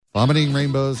Vomiting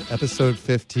Rainbows, episode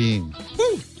 15.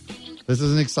 Woo! This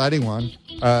is an exciting one.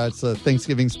 It's a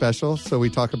Thanksgiving special, so we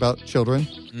talk about children.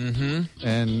 Mm-hmm.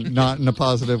 And not in a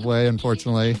positive way,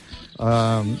 unfortunately.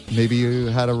 Maybe you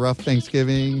had a rough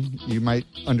Thanksgiving. You might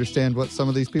understand what some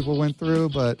of these people went through,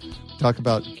 but talk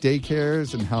about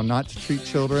daycares and how not to treat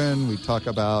children. We talk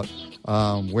about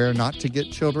where not to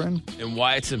get children. And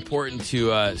why it's important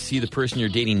to see the person you're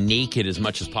dating naked as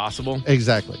much as possible.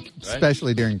 Exactly. Right?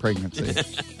 Especially during pregnancy.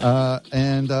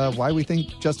 and why we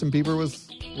think Justin Bieber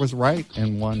was right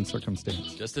in one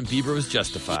circumstance. Justin Bieber was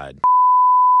justified.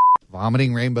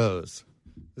 Vomiting Rainbows.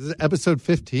 This is episode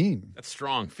 15. That's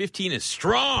strong. 15 is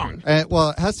strong.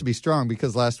 Well, it has to be strong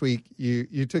because last week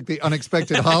you took the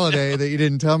unexpected holiday that you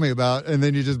didn't tell me about, and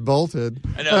then you just bolted.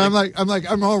 I know, and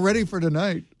I'm all ready for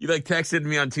tonight. You texted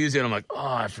me on Tuesday, and I'm like, oh,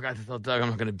 I forgot to tell Doug I'm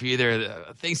not going to be there.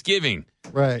 Thanksgiving.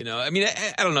 Right. You know, I mean,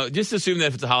 I don't know. Just assume that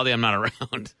if it's a holiday, I'm not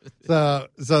around.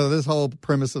 So this whole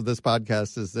premise of this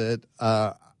podcast is that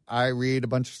I read a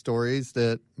bunch of stories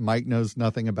that Mike knows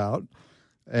nothing about,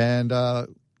 and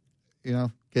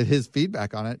get his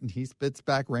feedback on it, and he spits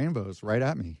back rainbows right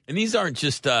at me. And these aren't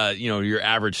just your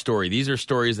average story. These are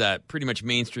stories that pretty much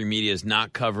mainstream media is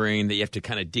not covering, that you have to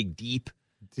kind of dig deep.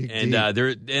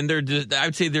 They're I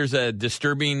would say there's a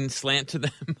disturbing slant to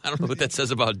them. I don't know what that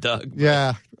says about Doug.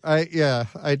 Yeah,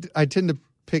 I tend to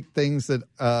pick things that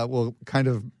will kind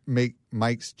of make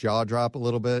Mike's jaw drop a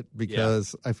little bit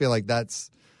because I feel like that's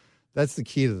the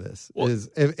key to this. Well, is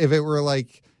if it were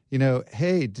like,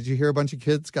 hey, did you hear a bunch of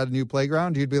kids got a new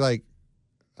playground? You'd be like,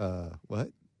 what?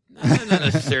 No, not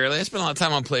necessarily. I spent a lot of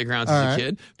time on playgrounds as a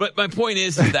kid. But my point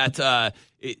is that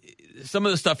some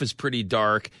of the stuff is pretty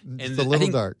dark. And it's a little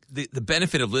dark. The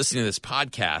benefit of listening to this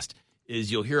podcast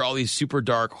is you'll hear all these super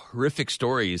dark, horrific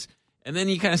stories. And then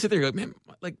you kind of sit there and go, man,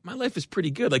 like my life is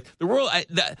pretty good. Like the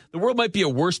world might be a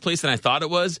worse place than I thought it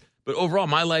was. But overall,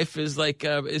 my life is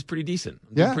is pretty decent.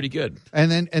 I'm doing pretty good.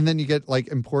 And then you get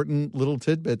important little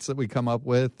tidbits that we come up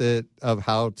with of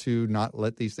how to not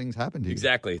let these things happen to you.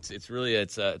 Exactly. It's really a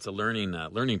learning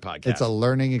podcast. It's a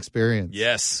learning experience.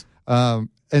 Yes.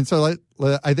 And so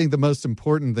I think the most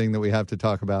important thing that we have to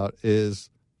talk about is,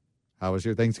 how was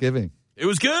your Thanksgiving? It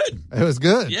was good. It was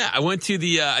good. Yeah, I went to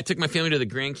I took my family to the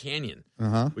Grand Canyon,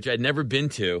 which I'd never been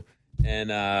to.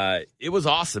 And it was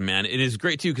awesome, man. It is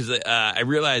great, too, because I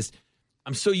realized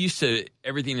I'm so used to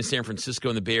everything in San Francisco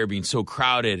and the Bay Area being so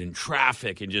crowded and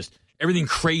traffic and just everything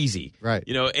crazy. Right.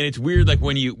 And it's weird, like,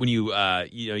 when you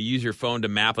use your phone to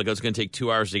map, like, oh, it's going to take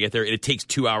 2 hours to get there. It takes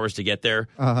 2 hours to get there.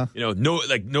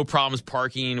 No problems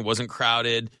parking. It wasn't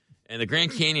crowded. And the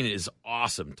Grand Canyon is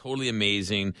awesome, totally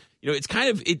amazing. It's kind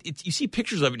of, you see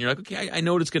pictures of it, and you're like, okay, I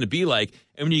know what it's going to be like.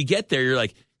 And when you get there, you're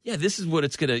like, yeah, this is what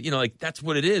it's going to, that's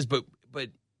what it is. But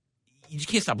you just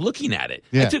can't stop looking at it.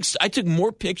 Yeah. I took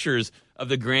more pictures of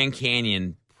the Grand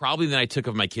Canyon probably than I took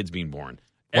of my kids being born.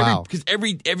 Wow. Because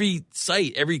every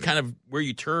site, every kind of where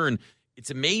you turn,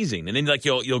 it's amazing. And then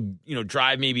you'll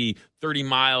drive maybe 30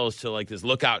 miles to this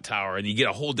lookout tower, and you get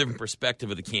a whole different perspective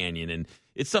of the canyon. And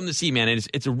it's something to see, man. And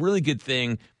it's a really good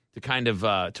thing to kind of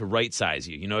to right size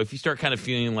you. If you start kind of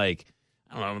feeling like,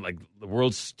 I don't know, like the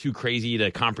world's too crazy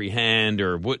to comprehend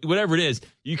or whatever it is,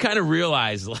 you kind of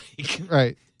realize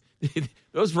right.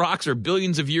 Those rocks are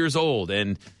billions of years old,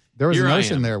 and there was an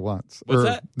ocean there once. What's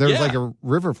that? There was like a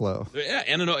river flow. Yeah,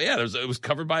 and it was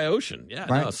covered by ocean. Yeah,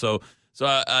 right. No, so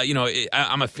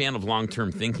I'm a fan of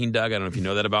long-term thinking, Doug. I don't know if you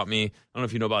know that about me. I don't know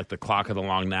if you know about the Clock of the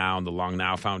Long Now and the Long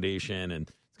Now Foundation, and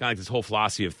it's kind of like this whole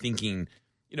philosophy of thinking,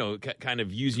 kind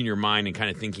of using your mind and kind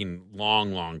of thinking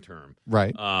long term.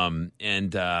 Right.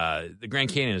 And the Grand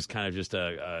Canyon is kind of just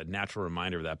a natural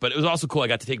reminder of that. But it was also cool. I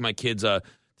got to take my kids to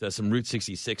some Route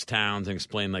 66 towns and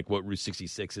explain what Route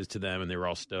 66 is to them, and they were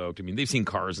all stoked. I mean, they've seen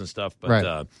cars and stuff,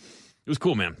 but it was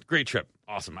cool, man. Great trip.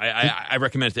 Awesome. I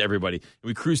recommend it to everybody.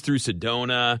 We cruised through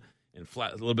Sedona and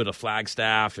a little bit of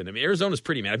Flagstaff. And I mean, Arizona's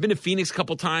pretty, man. I've been to Phoenix a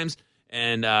couple times,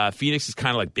 and Phoenix is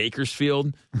kind of like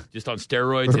Bakersfield, just on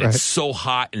steroids. Right. And it's so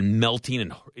hot and melting,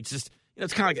 and it's just,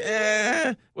 it's kind of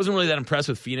like, wasn't really that impressed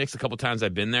with Phoenix a couple times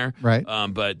I've been there. Right.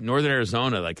 But northern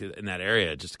Arizona, in that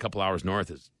area, just a couple hours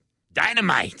north, is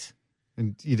dynamite.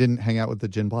 And you didn't hang out with the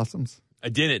gin blossoms? I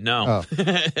didn't, no.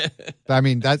 Oh. I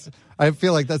mean, I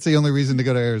feel like that's the only reason to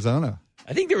go to Arizona.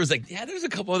 I think there was a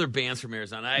couple other bands from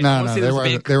Arizona.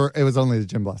 It was only the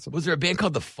gin blossoms. Was there a band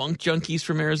called the Funk Junkies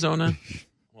from Arizona?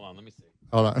 Hold on, let me see.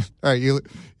 Hold on. All right, you look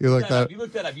that up. You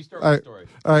look that up. You start with the story.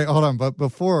 All right, hold on. But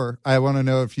before, I want to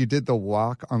know if you did the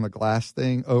walk on the glass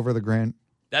thing over the Grand.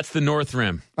 That's the North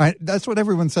Rim. That's what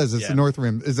everyone says. It's the North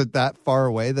Rim. Is it that far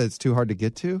away that it's too hard to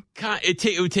get to?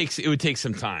 It would take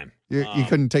some time. You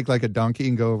couldn't take like a donkey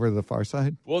and go over to the far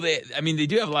side? Well, they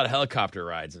do have a lot of helicopter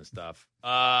rides and stuff.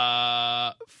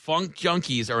 Funk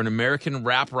Junkies are an American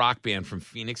rap rock band from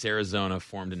Phoenix, Arizona,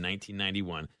 formed in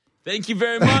 1991. Thank you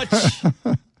very much.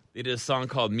 They did a song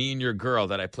called Me and Your Girl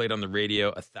that I played on the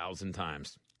radio 1,000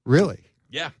 times. Really?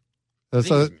 Yeah.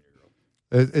 So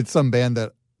it's some band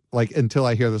that, like, until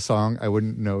I hear the song, I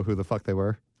wouldn't know who the fuck they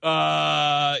were.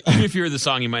 Even if you hear the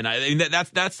song, you might not. I mean,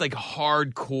 that's like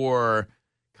hardcore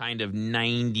kind of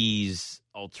 90s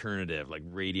alternative, like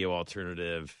radio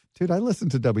alternative. Dude, I listen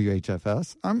to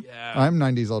WHFS. I'm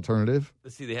 90s alternative.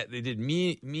 Let's see, they did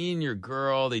Me and Your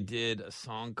Girl. They did a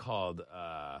song called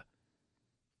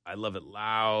I Love It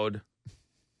Loud.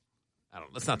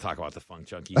 Let's not talk about the Funk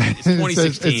Junkies. It's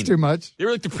 2016. It's too much. They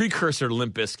were like the precursor to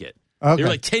Limp Bizkit. Okay. They were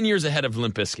like 10 years ahead of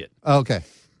Limp Bizkit. Okay.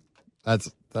 That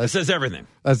says everything.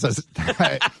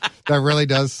 That really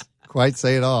does quite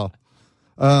say it all.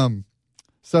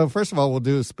 So first of all, we'll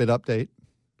do a spit update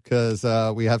because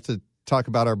we have to talk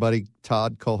about our buddy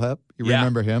Todd Kohlhepp. You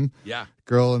remember him? Yeah.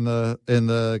 Girl in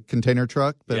the container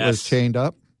truck that was chained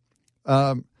up.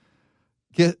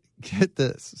 Get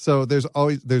this. So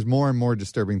there's more and more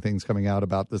disturbing things coming out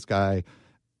about this guy.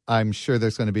 I'm sure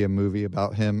there's going to be a movie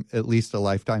about him, at least a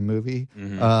Lifetime movie.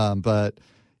 Mm-hmm. But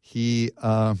he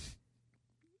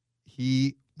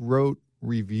wrote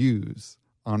reviews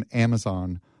on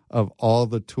Amazon of all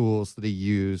the tools that he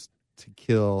used to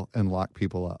kill and lock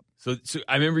people up. So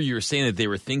I remember you were saying that they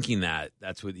were thinking that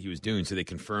that's what he was doing. So they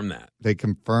confirmed that. They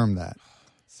confirmed that.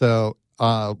 So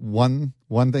one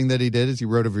thing that he did is he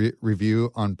wrote a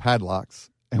review on padlocks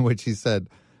in which he said,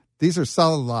 "These are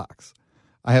solid locks.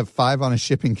 I have 5 on a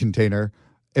shipping container.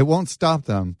 It won't stop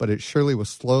them, but it surely will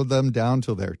slow them down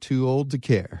till they're too old to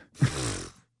care."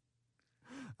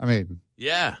 I mean,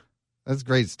 yeah, that's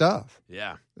great stuff.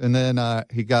 Yeah. And then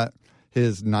he got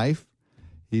his knife.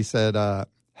 He said,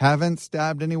 "Haven't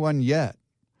stabbed anyone yet,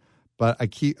 but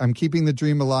I'm keeping the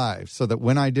dream alive so that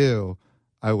when I do,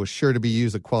 I was sure to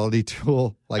use a quality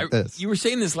tool like this." You were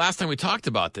saying this last time we talked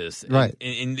about this. Right.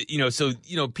 And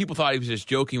people thought he was just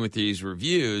joking with these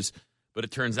reviews, but it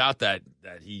turns out that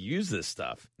he used this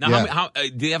stuff. Now, how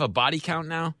do they have a body count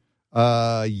now?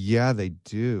 Yeah, they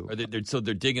do. So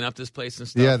they're digging up this place and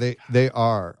stuff? Yeah, they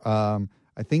are.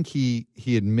 I think he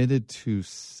admitted to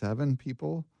 7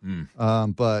 people.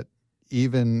 But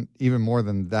even more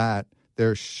than that,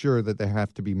 they're sure that there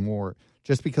have to be more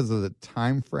just because of the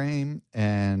time frame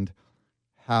and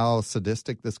how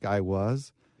sadistic this guy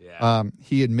was. Yeah.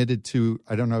 He admitted to,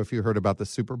 I don't know if you heard about the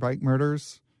Superbike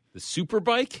murders. The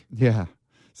Superbike? Yeah.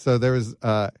 So there was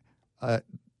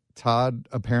Todd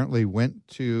apparently went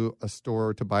to a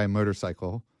store to buy a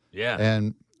motorcycle. Yeah.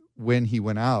 And when he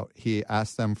went out, he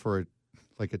asked them for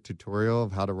a tutorial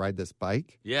of how to ride this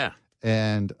bike. Yeah.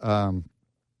 And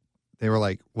they were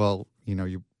like, "Well,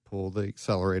 you pull the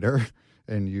accelerator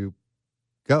and you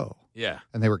go." Yeah.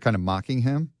 And they were kind of mocking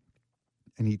him.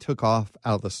 And he took off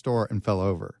out of the store and fell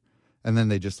over. And then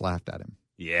they just laughed at him.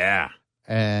 Yeah.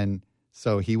 And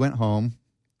so he went home,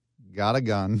 got a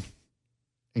gun,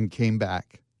 and came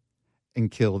back and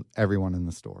killed everyone in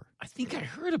the store. I think I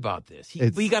heard about this.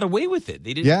 He got away with it.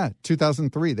 They didn't. Yeah,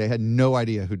 2003. They had no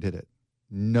idea who did it.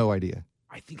 No idea.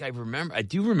 I think I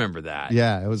do remember that.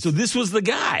 Yeah, it was. So this was the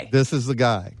guy. This is the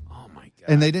guy. Oh my God.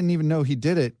 And they didn't even know he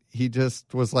did it. He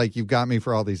just was like, "You've got me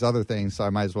for all these other things, so I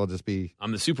might as well just be."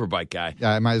 I'm the Superbike guy.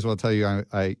 Yeah, I might as well tell you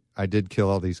I did kill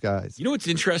all these guys. You know what's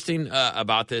interesting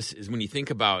about this is when you think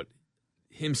about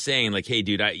him saying like, "Hey,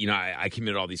 dude, I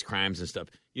committed all these crimes and stuff."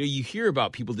 You hear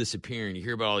about people disappearing. You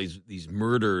hear about all these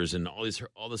murders and all this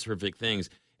horrific things.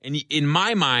 And in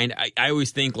my mind, I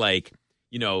always think like,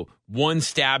 one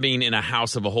stabbing in a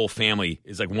house of a whole family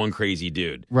is like one crazy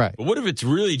dude. Right. But what if it's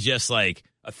really just like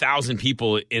 1,000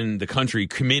 people in the country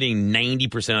committing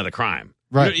 90% of the crime?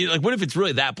 Right. Like, what if it's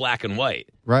really that black and white?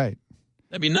 Right.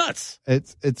 That'd be nuts.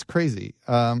 It's crazy.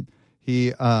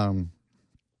 They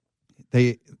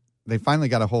finally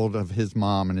got a hold of his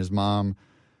mom, and his mom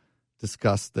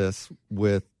discussed this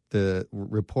with the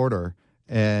reporter,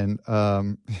 and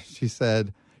she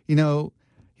said, he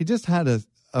just had a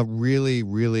really,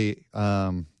 really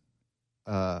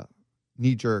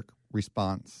knee-jerk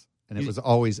response, and it was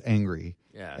always angry.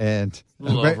 Yeah, and a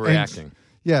little overreacting.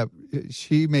 Yeah,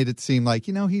 she made it seem like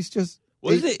he's just.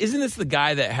 Well, isn't this the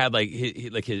guy that had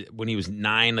when he was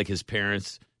 9, like his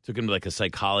parents took him to like a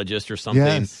psychologist or something,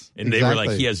 yes, and they were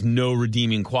like, he has no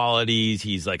redeeming qualities.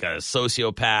 He's like a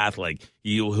sociopath. Like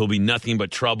he'll be nothing but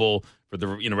trouble for the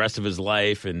rest of his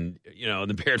life. And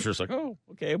the parents were just like, "Oh,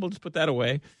 okay, we'll just put that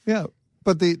away." Yeah,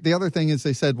 but the other thing is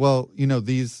they said, well,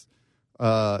 these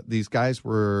guys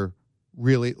were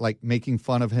really like making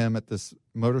fun of him at this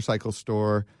motorcycle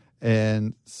store.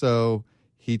 And so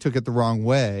he took it the wrong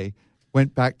way,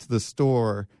 went back to the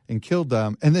store and killed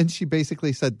them. And then she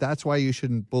basically said, that's why you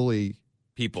shouldn't bully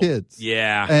people. Kids.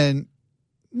 Yeah. And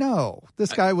no,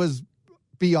 this guy was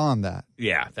beyond that.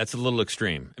 Yeah, that's a little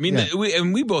extreme. I mean, Yeah.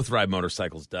 we both ride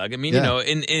motorcycles, Doug. I mean, Yeah.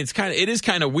 and it is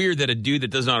kind of weird that a dude that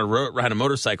doesn't know how to ride a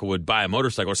motorcycle would buy a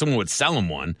motorcycle, or someone would sell him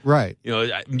one. Right.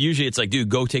 Usually it's like, dude,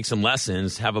 go take some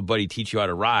lessons, have a buddy teach you how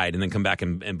to ride, and then come back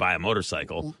and buy a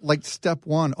motorcycle. Like step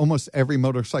one, almost every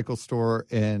motorcycle store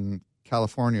in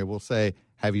California will say,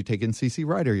 have you taken CC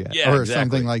Rider yet? Yeah, or exactly.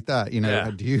 something like that. Yeah.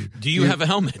 Do you have a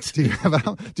helmet? Do you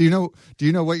have do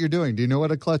you know what you're doing? Do you know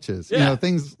what a clutch is? Yeah.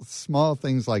 Small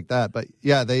things like that. But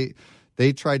yeah, they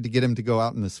tried to get him to go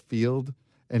out in this field,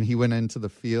 and he went into the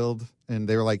field, and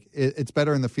they were like, it's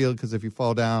better in the field because if you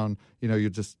fall down, you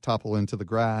just topple into the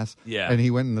grass. Yeah. And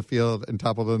he went in the field and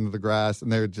toppled into the grass,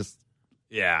 and they were just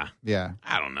Yeah.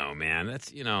 I don't know, man.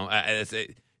 That's,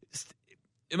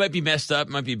 it might be messed up,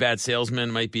 might be bad salesman,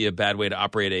 might be a bad way to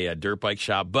operate a dirt bike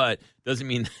shop, but doesn't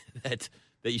mean that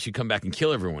you should come back and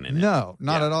kill everyone in it. No,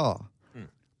 not at all.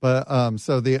 But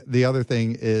so the other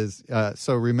thing is,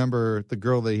 so remember the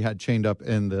girl that he had chained up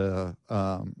in the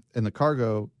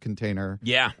cargo container.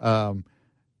 Yeah.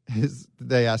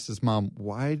 They asked his mom,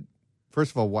 why?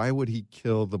 First of all, why would he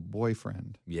kill the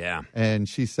boyfriend? Yeah. And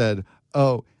she said,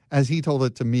 oh, as he told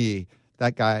it to me,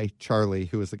 that guy Charlie,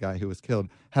 who was the guy who was killed,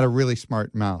 had a really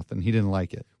smart mouth, and he didn't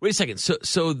like it. Wait a second.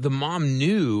 So the mom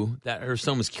knew that her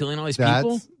son was killing all these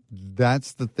people?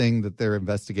 That's the thing that they're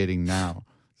investigating now.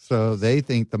 So they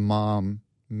think the mom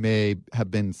may have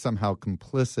been somehow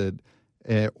complicit,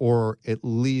 or at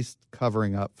least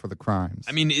covering up for the crimes.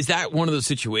 I mean, is that one of those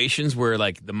situations where,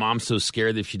 like, the mom's so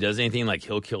scared that if she does anything, like,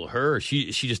 he'll kill her? Or is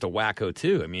she just a wacko,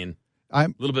 too? I mean, a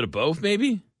little bit of both,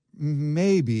 maybe?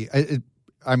 Maybe.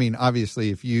 I mean, obviously,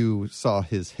 if you saw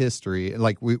his history,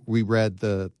 like we read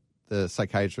the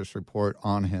psychiatrist's report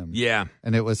on him. Yeah.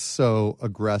 And it was so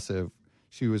aggressive.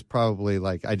 She was probably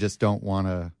like, I just don't want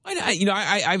to.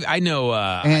 I know.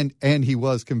 And he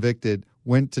was convicted,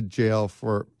 went to jail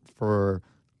for 14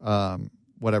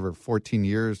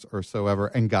 years or so ever,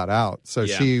 and got out. So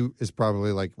she is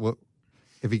probably like, well,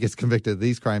 if he gets convicted of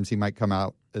these crimes, he might come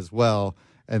out as well.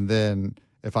 And then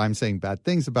if I'm saying bad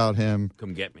things about him,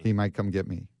 come get me. He might come get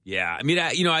me. Yeah. I mean,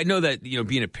 I know that,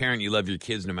 being a parent, you love your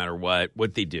kids no matter what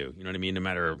they do. You know what I mean? No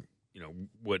matter,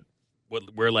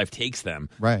 where life takes them.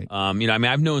 Right.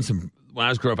 I've known when I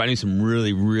was growing up, I knew some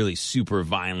really, really super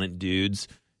violent dudes.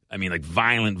 I mean, like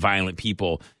violent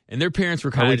people. And their parents were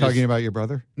kind of. Are we talking about your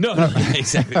brother? No,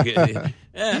 exactly.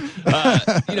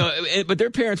 But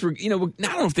their parents were, I don't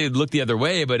know if they'd look the other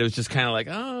way, but it was just kind of like,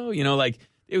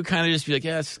 it would kind of just be like,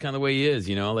 yeah, that's kind of the way he is,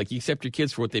 like you accept your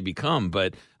kids for what they become.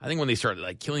 But I think when they start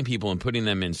like killing people and putting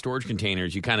them in storage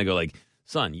containers, you kind of go like,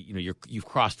 son, you've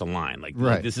crossed the line. Like,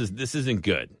 right. this isn't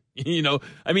good.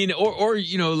 I mean, or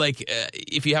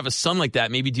if you have a son like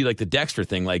that, maybe do like the Dexter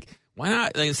thing. Like, why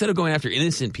not? Like, instead of going after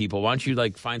innocent people, why don't you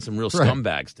like find some real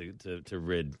scumbags to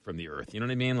rid from the earth? You know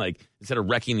what I mean? Like, instead of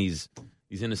wrecking these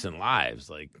innocent lives,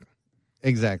 like.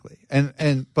 Exactly.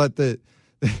 But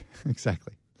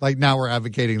exactly. Like now we're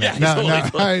advocating that. Yeah,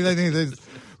 I think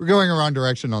we're going a wrong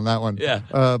direction on that one. Yeah.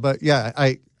 But yeah,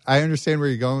 I understand where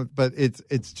you're going, but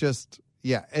it's just,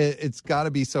 it's got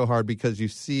to be so hard because you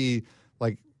see,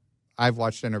 like, I've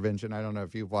watched Intervention. I don't know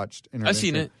if you've watched Intervention. I've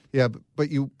seen it. Yeah, but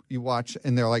you watch,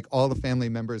 and they're like all the family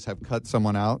members have cut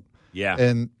someone out. Yeah.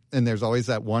 And there's always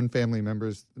that one family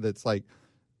member that's like,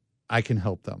 I can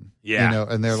help them. Yeah.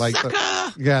 And they're like,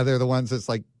 they're the ones that's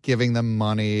like giving them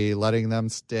money, letting them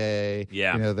stay.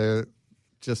 Yeah. They're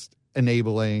just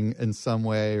enabling in some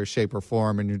way or shape or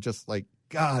form. And you're just like,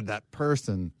 God, that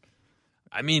person.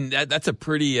 I mean, that's a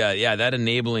pretty, that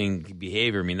enabling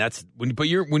behavior. I mean, that's when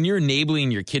you're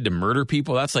enabling your kid to murder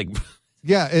people, that's like,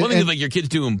 one thing is like your kid's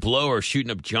doing blow or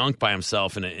shooting up junk by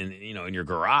himself in your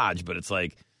garage, but it's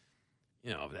like,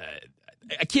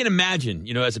 I can't imagine,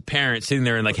 as a parent sitting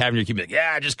there and like having your kid be like,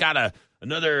 I just got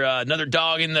another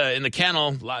dog in the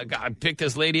kennel. I picked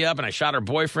this lady up and I shot her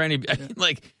boyfriend.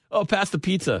 Like, oh, pass the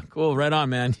pizza. Cool, right on,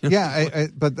 man.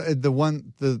 But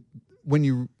when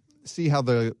you see how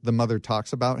the mother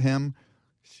talks about him,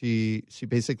 she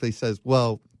basically says,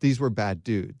 well, these were bad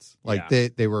dudes. Like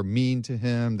they were mean to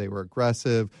him, they were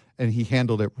aggressive, and he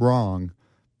handled it wrong,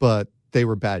 but they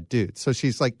were bad dudes. So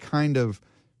she's like kind of.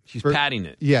 She's padding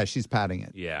it. Yeah, she's padding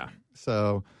it. Yeah.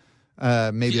 So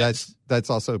maybe that's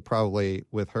also probably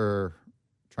with her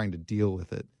trying to deal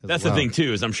with it. That's the thing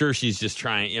too. Is I'm sure she's just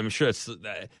trying. I'm sure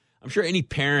any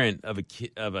parent of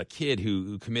a kid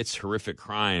who commits horrific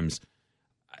crimes.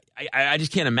 I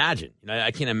just can't imagine.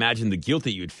 I can't imagine the guilt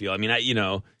that you would feel. I mean,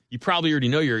 you probably already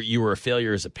know you were a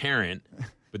failure as a parent,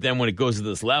 but then when it goes to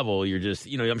this level, you're just,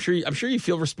 I'm sure you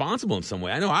feel responsible in some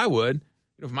way. I know I would.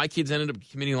 If my kids ended up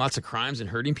committing lots of crimes and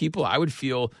hurting people, I would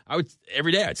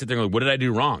every day I'd sit there and go, what did I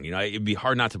do wrong? It'd be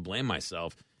hard not to blame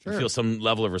myself. Sure. Feel some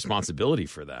level of responsibility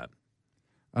for that.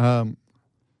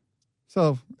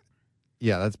 So,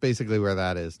 yeah, that's basically where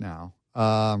that is now.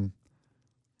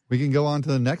 We can go on to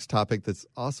the next topic that's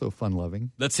also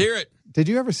fun-loving. Let's hear it. Did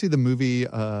you ever see the movie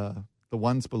The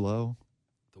Ones Below?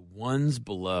 The Ones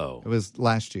Below. It was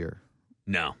last year.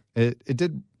 No. It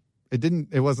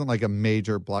wasn't like a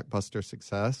major blockbuster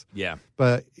success. Yeah.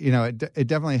 But, it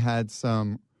definitely had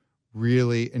some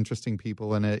really interesting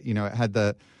people in it. It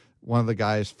had one of the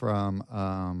guys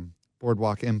from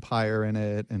Boardwalk Empire in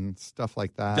it and stuff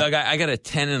like that. Doug, I got a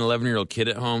 10 and 11-year-old kid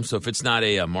at home, so if it's not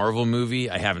a Marvel movie,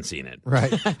 I haven't seen it.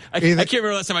 Right. I can't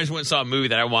remember last time I just went and saw a movie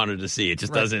that I wanted to see. It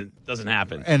just doesn't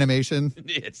happen. Animation.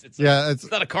 It's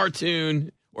not a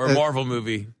cartoon or a Marvel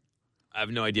movie. I have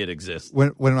no idea it exists.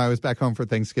 When I was back home for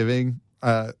Thanksgiving,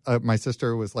 my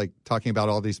sister was like talking about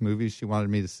all these movies she wanted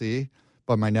me to see,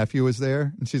 but my nephew was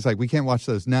there, and she's like, "We can't watch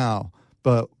those now,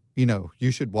 but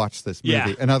you should watch this movie."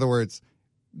 Yeah. In other words,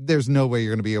 there's no way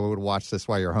you're going to be able to watch this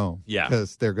while you're home. Yeah.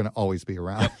 Because they're going to always be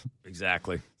around. Yep,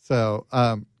 exactly. So,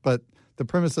 but the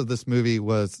premise of this movie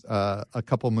was a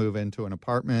couple move into an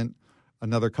apartment,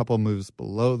 another couple moves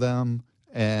below them,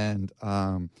 and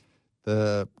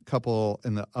the couple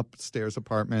in the upstairs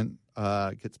apartment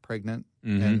gets pregnant,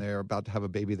 and they're about to have a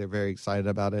baby. They're very excited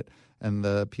about it. And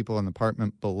the people in the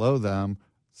apartment below them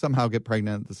somehow get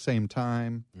pregnant at the same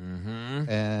time.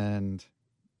 And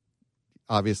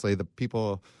obviously the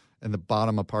people in the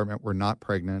bottom apartment were not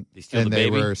pregnant. They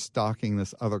were stalking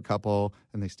this other couple,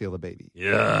 and they steal the baby.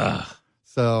 Yeah.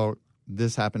 So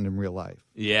this happened in real life.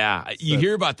 Yeah. You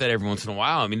hear about that every once in a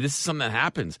while. I mean, this is something that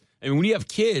happens. I mean, when you have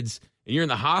kids and you're in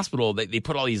the hospital, they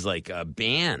put all these like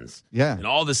bands. Yeah. And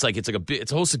all this, like, it's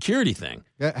a whole security thing.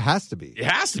 Yeah, it has to be. It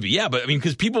has to be. Yeah. But I mean,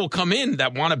 because people will come in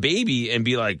that want a baby and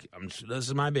be like, this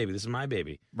is my baby. This is my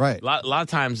baby. Right. A lot of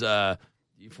times,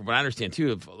 from what I understand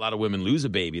too, if a lot of women lose a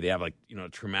baby, they have like, a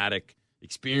traumatic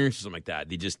experience or something like that.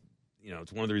 They just,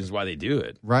 it's one of the reasons why they do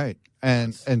it. Right.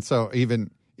 And so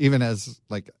even as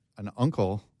like an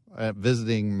uncle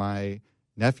visiting my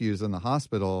nephews in the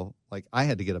hospital, like I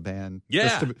had to get a band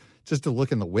just to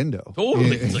look in the window.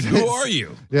 Totally. It's like, who are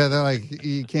you? Yeah, they're like,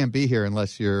 you can't be here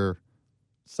unless you're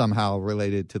somehow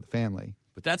related to the family.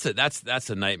 But that's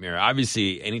a nightmare.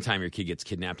 Obviously, anytime your kid gets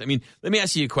kidnapped. I mean, let me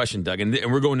ask you a question, Doug, and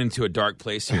we're going into a dark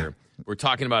place here. We're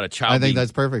talking about a child. I think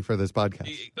that's perfect for this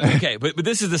podcast. Okay, but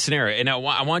this is the scenario, and I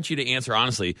want you to answer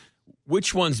honestly.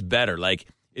 Which one's better? Like,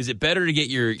 is it better to get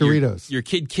your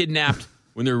kid kidnapped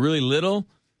when they're really little,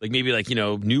 like maybe like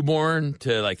newborn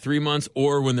to like 3 months,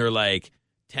 or when they're like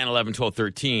 10, 11, 12,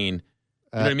 13?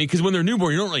 You know what I mean? Because when they're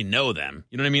newborn, you don't really know them.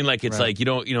 You know what I mean? Like, it's like, you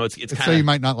don't, it's kind of. So you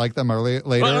might not like them later.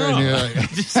 No. And you're like,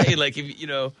 just saying, like, if, which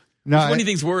one do you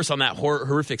think's worse on that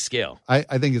horrific scale?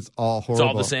 I think it's all horrible. It's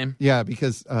all the same? Yeah,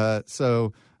 because,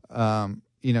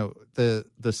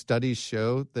 the studies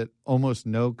show that almost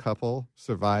no couple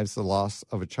survives the loss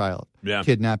of a child. Yeah.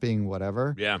 Kidnapping,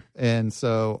 whatever. Yeah. And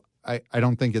so I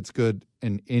don't think it's good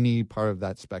in any part of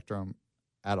that spectrum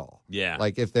at all. Yeah.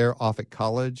 Like if they're off at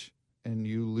college and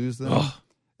you lose them,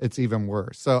 it's even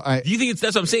worse. So do you think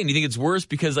that's what I'm saying? Do you think it's worse?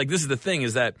 Because like this is the thing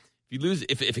is that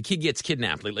if a kid gets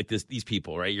kidnapped, like these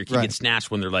people, right? Your kid gets snatched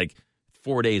when they're like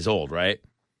 4 days old, right?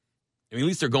 I mean, at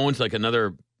least they're going to like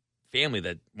another family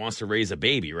that wants to raise a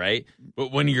baby, right?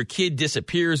 But when your kid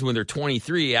disappears when they're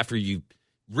 23 after you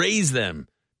raised them,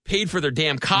 paid for their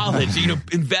damn college,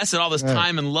 invested all this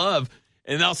time and love,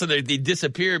 and all of a sudden they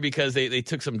disappear because they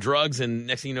took some drugs, and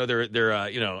next thing you know they're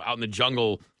out in the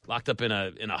jungle locked up in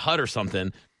a hut or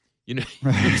something.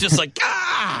 It's just like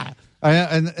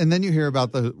and then you hear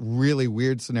about the really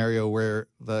weird scenario where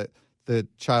the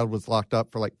child was locked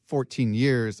up for like 14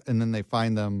 years, and then they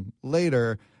find them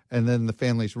later, and then the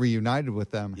family's reunited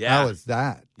with them. Yeah. How is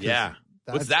that? Yeah.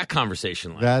 What's that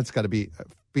conversation like? That's got to be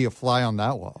a fly on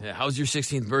that wall. Yeah. How's your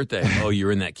 16th birthday? Oh, you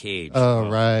were in that cage.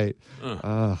 Right.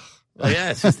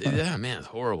 Yeah, it's just man, it's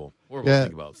horrible. Horrible to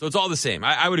think about. So it's all the same.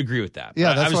 I would agree with that.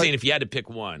 Yeah, I was saying if you had to pick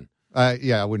one.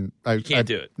 I wouldn't. You can't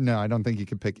do it. No, I don't think you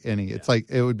can pick any. Yeah. It's like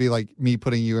it would be like me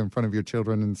putting you in front of your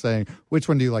children and saying, which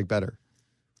one do you like better?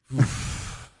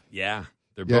 Yeah,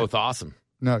 they're both awesome.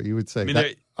 No, you would say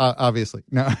that, obviously.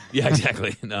 No. Yeah,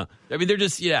 exactly. No. I mean, they're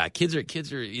just kids are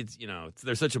it's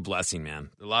they're such a blessing, man.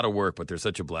 A lot of work, but they're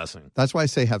such a blessing. That's why I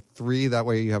say have 3, that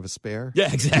way you have a spare.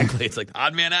 Yeah, exactly. It's like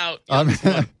odd man out.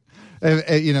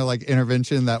 You know, like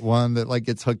Intervention, that one that like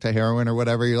gets hooked to heroin or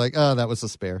whatever. You're like, oh, that was a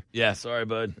spare. Yeah, sorry,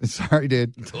 bud. Sorry,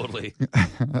 dude. Totally.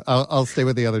 I'll stay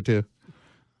with the other two.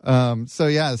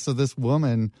 So this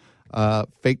woman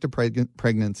faked a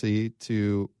pregnancy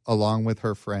along with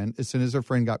her friend. As soon as her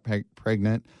friend got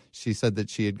pregnant, she said that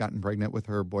she had gotten pregnant with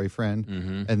her boyfriend.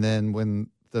 Mm-hmm. And then when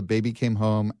the baby came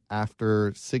home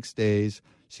after 6 days,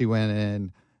 she went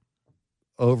and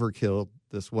overkilled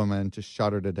this woman, just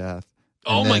shot her to death.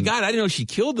 Oh, my God. I didn't know she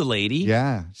killed the lady.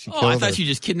 Yeah. She killed I thought her. she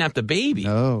just kidnapped the baby.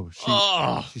 No.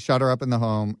 She shot her up in the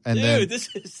home. And Dude, this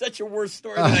is such a worse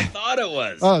story than I thought it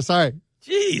was. Oh, sorry.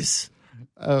 Jeez.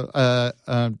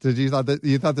 Did you thought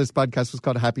this podcast was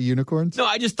called Happy Unicorns? No,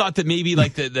 I just thought that maybe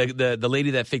like the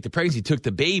lady that faked the pregnancy took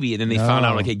the baby and then they found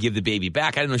out, okay, give the baby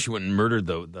back. I didn't know she went and murdered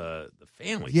the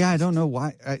family. Yeah, I don't know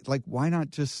why. Why not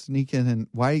just sneak in and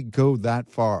why go that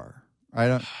far? I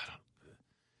don't.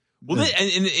 Well,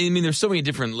 and I mean, there's so many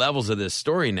different levels of this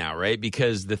story now, right?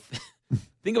 Because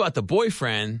think about the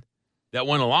boyfriend that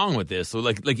went along with this. So,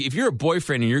 like if you're a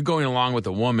boyfriend and you're going along with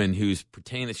a woman who's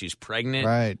pretending that she's pregnant,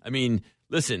 right? I mean,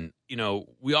 listen, you know,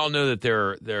 we all know that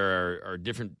there are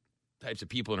different types of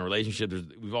people in a relationship.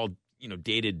 We've all, you know,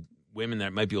 dated women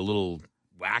that might be a little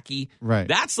wacky, right?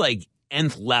 That's like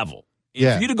nth level.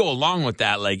 Yeah. For you to go along with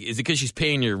that, like, is it because she's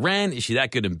paying your rent? Is she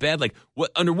that good in bed? Like,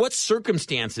 under what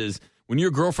circumstances, when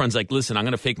your girlfriend's like, listen, I'm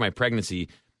going to fake my pregnancy,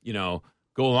 you know,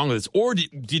 go along with this? Or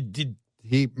did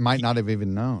he might not have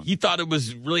even known. He thought it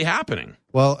was really happening.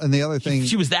 Well, and the other thing,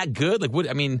 she was that good. Like, what?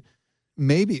 I mean,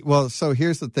 maybe. Well, so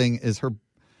here's the thing: is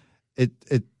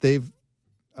they've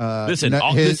listen,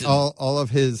 all of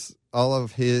his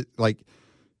like.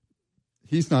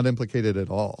 He's not implicated at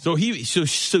all. So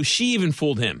she even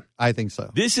fooled him. I think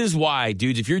so. This is why,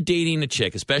 dudes, if you're dating a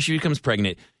chick, especially if she becomes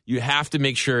pregnant, you have to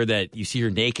make sure that you see her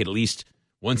naked at least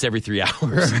once every 3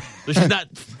 hours. So she's not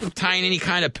tying any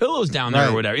kind of pillows down there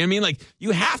or whatever. You know what I mean? Like,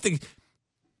 you have to.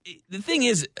 The thing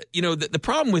is, you know, the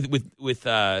problem with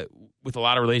a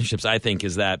lot of relationships, I think,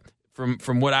 is that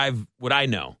from what I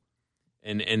know.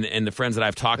 And the friends that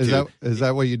I've talked to. Is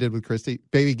that what you did with Christy?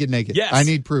 Baby, get naked. Yes. I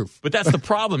need proof. But that's the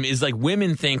problem is like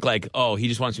women think like, oh, he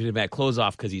just wants you to take clothes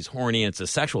off because he's horny and it's a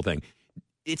sexual thing.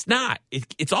 It's not.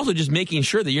 It's also just making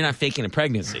sure that you're not faking a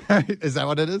pregnancy. Is that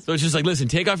what it is? So it's just like, listen,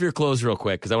 take off your clothes real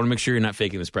quick because I want to make sure you're not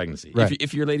faking this pregnancy. Right.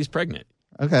 If your lady's pregnant.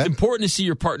 Okay. It's important to see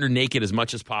your partner naked as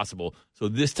much as possible so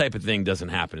this type of thing doesn't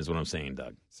happen is what I'm saying,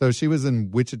 Doug. So she was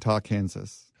in Wichita,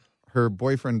 Kansas. Her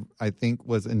boyfriend, I think,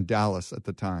 was in Dallas at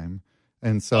the time.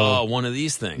 And so, one of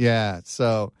these things. Yeah.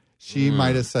 So she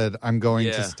might have said, I'm going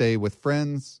to stay with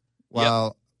friends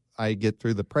while I get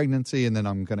through the pregnancy, and then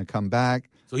I'm going to come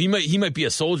back. So he might be a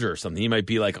soldier or something. He might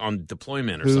be like on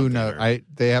deployment or something. Who knows?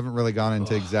 They haven't really gone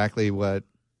into exactly what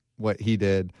he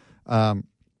did.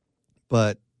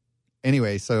 But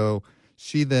anyway, so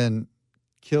she then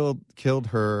killed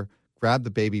her, grabbed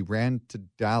the baby, ran to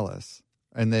Dallas,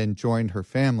 and then joined her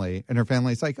family. And her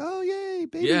family's like, oh, yay,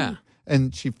 baby. Yeah.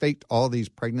 And she faked all these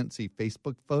pregnancy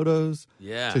Facebook photos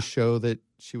to show that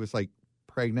she was like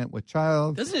pregnant with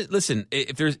child. Doesn't it? Listen,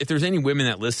 if there's any women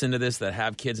that listen to this that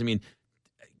have kids, I mean,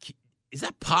 is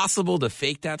that possible to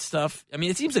fake that stuff? I mean,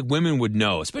 it seems like women would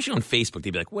know, especially on Facebook.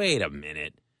 They'd be like, wait a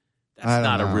minute, that's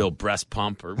not a real breast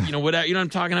pump, or whatever. You know what I'm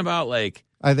talking about? Like,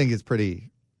 I think it's pretty.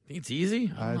 Think it's easy?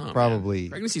 Probably. Man.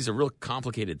 Pregnancy is a real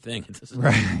complicated thing.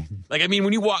 Right. Like, I mean,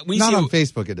 when you not see on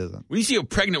Facebook, it isn't. When you see a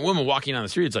pregnant woman walking down the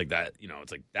street, it's like that.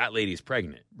 It's like that lady's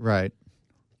pregnant. Right. It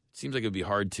seems like it would be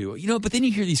hard to, But then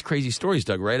you hear these crazy stories,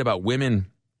 Doug, right, about women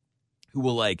who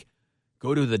will like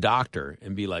go to the doctor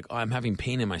and be like, "Oh, I'm having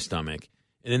pain in my stomach,"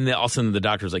 and then all of a sudden the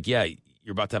doctor's like, "Yeah,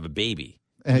 you're about to have a baby."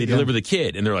 And they deliver the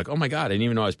kid, and they're like, "Oh my God, I didn't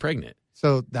even know I was pregnant."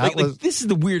 So that like this is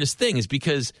the weirdest thing, is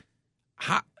because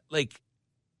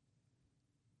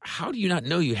how do you not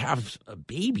know you have a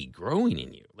baby growing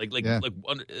in you?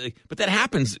 But that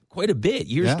happens quite a bit.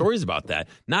 You hear stories about that.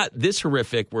 Not this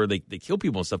horrific where they kill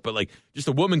people and stuff, but like just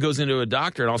a woman goes into a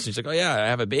doctor and all of a sudden she's like, "Oh yeah, I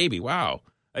have a baby. Wow.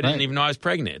 I didn't even know I was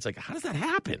pregnant." It's like, how does that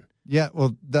happen? Yeah,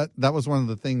 well, that was one of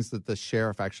the things that the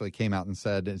sheriff actually came out and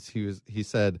said. Is he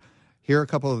said, here are a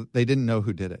couple of, they didn't know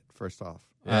who did it, first off.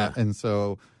 Yeah. And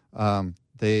so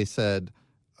they said,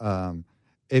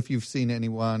 if you've seen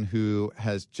anyone who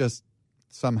has just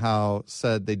somehow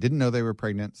said they didn't know they were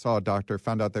pregnant, saw a doctor,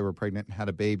 found out they were pregnant, and had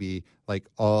a baby, like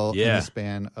all in the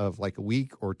span of like a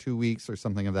week or 2 weeks or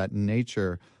something of that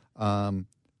nature,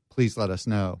 please let us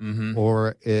know. Mm-hmm.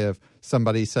 Or if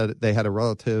somebody said they had a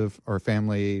relative or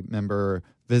family member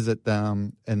visit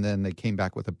them and then they came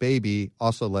back with a baby,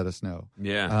 also let us know.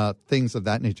 Yeah. Things of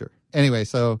that nature. Anyway,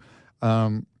 so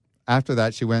after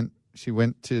that, she went she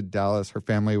went to Dallas. Her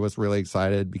family was really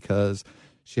excited because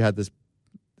she had this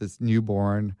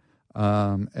newborn,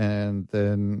 and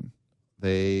then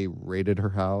they raided her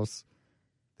house.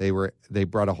 They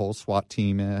brought a whole SWAT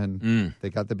team in. They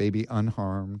got the baby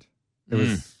unharmed.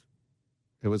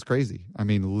 It was crazy. I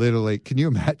mean, literally, can you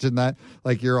imagine that?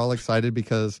 Like, you're all excited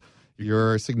because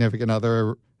your significant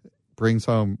other brings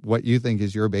home what you think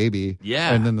is your baby.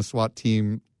 Yeah. And then the SWAT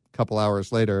team, a couple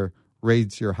hours later,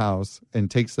 raids your house and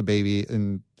takes the baby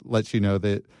and lets you know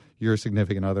that your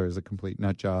significant other is a complete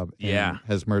nut job and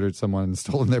has murdered someone and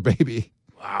stolen their baby.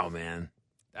 Wow, man.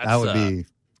 That would be...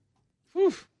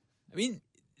 Whew. I mean,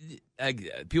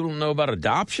 people don't know about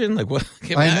adoption. Like, what?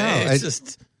 I know. It's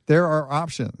just... There are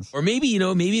options. Or maybe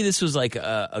this was like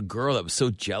a girl that was so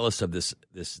jealous of this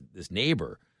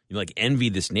neighbor, like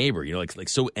envied this neighbor, like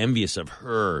so envious of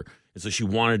her. And so she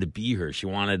wanted to be her. She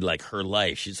wanted like her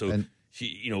life. She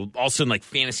all of a sudden like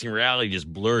fantasy and reality just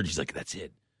blurred. She's like, that's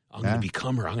it. I'm going to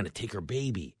become her. I'm going to take her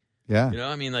baby. Yeah.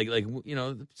 I mean,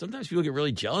 sometimes people get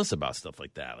really jealous about stuff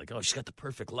like that. Like, oh, she's got the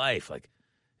perfect life. Like,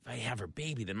 if I have her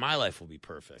baby, then my life will be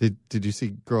perfect. Did you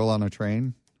see Girl on a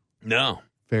Train? No.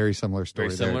 Very similar story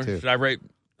there, too. Should I write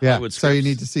Hollywood scripts? So you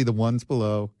need to see the ones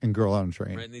below and Girl on a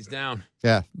Train. Writing these down.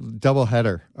 Yeah, double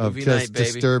header of Movie just night,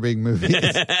 baby. Disturbing movies.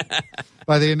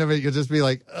 By the end of it, you'll just be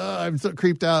like, oh, I'm so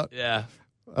creeped out. Yeah.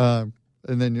 And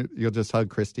then you'll just hug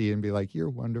Christy and be like, you're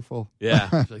wonderful. Yeah.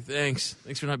 She's like, thanks.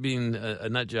 Thanks for not being a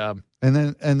nut job.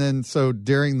 And then so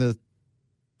during the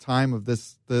time of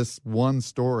this one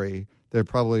story, there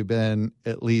probably been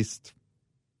at least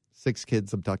 6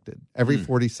 kids abducted. Every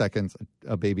 40 seconds,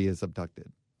 a baby is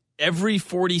abducted. Every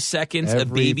 40 seconds, a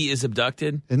baby is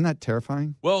abducted? Isn't that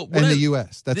terrifying? Well, in the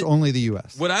U.S. That's only the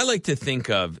U.S. What I like to think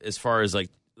of as far as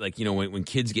like when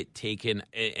kids get taken,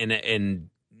 and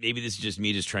maybe this is just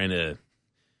me just trying to,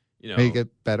 make it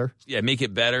better. Yeah, make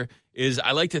it better. Is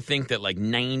I like to think that like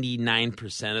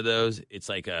 99% of those, it's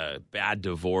like a bad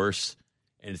divorce.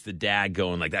 And it's the dad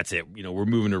going like, that's it. We're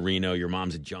moving to Reno. Your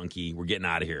mom's a junkie. We're getting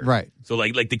out of here. Right. So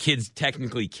like the kid's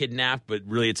technically kidnapped, but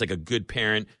really it's like a good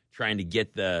parent trying to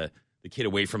get the kid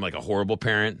away from like a horrible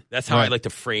parent. That's how I like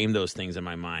to frame those things in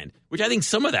my mind, which I think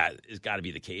some of that has got to be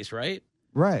the case, right?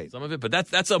 Right. Some of it. But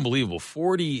that's unbelievable.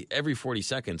 Every 40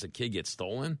 seconds, a kid gets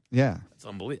stolen. Yeah. That's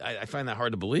unbelievable. I find that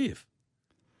hard to believe.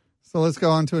 So let's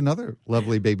go on to another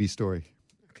lovely baby story.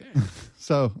 Okay.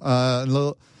 So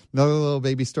another little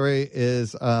baby story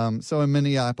is, so in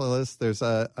Minneapolis, there's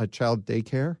a child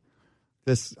daycare.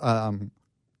 This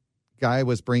guy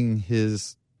was bringing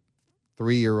his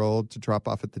 3-year-old to drop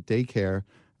off at the daycare.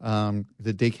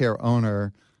 The daycare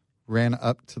owner ran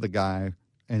up to the guy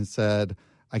and said,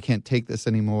 I can't take this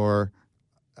anymore.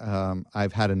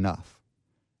 I've had enough.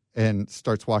 And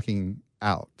starts walking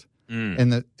out.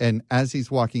 And as he's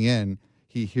walking in,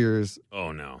 he hears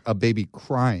a baby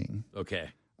crying. Okay.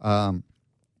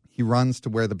 He runs to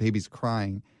where the baby's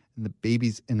crying, and the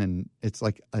baby's it's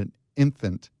like an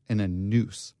infant in a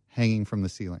noose hanging from the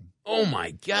ceiling. Oh,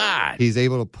 my God. He's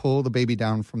able to pull the baby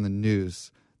down from the noose.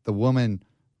 The woman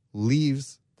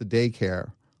leaves the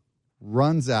daycare,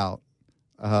 runs out,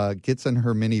 gets in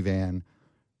her minivan,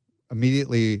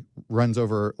 immediately runs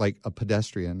over like a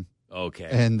pedestrian. Okay.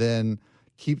 And then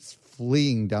keeps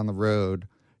fleeing down the road.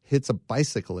 Hits a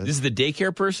bicyclist. This is the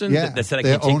daycare person that said I the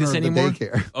can't take this owner of the anymore?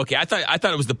 daycare. Okay, I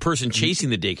thought it was the person chasing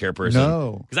the daycare person.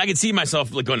 No. Because I could see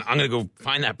myself like going, I'm going to go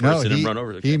find that person and run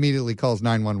over. He immediately calls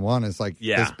 911. It's like,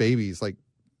 Yeah. this baby's like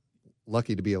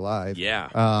lucky to be alive. Yeah.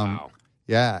 Wow.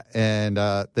 Yeah. And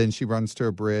then she runs to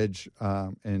a bridge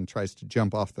and tries to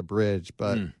jump off the bridge.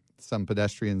 But some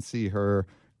pedestrians see her,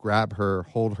 grab her,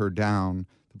 hold her down.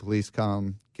 The police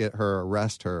come, get her,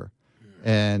 arrest her.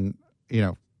 And,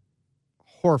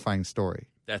 horrifying story.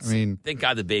 Thank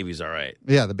God the baby's all right.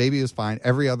 Yeah, the baby is fine.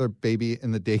 Every other baby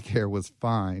in the daycare was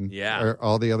fine. Yeah. Or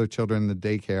all the other children in the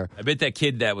daycare. I bet that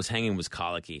kid that was hanging was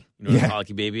colicky. You know what a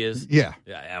colicky baby is? Yeah.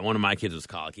 Yeah, one of my kids was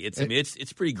colicky.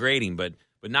 It's pretty grating, but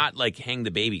not like hang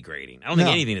the baby grating. I don't think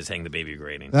anything is hang the baby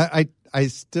grating. I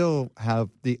still have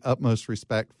the utmost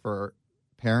respect for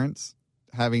parents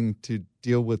having to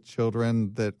deal with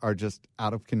children that are just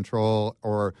out of control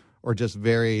or just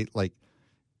very like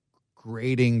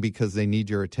grating because they need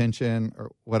your attention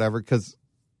or whatever. Because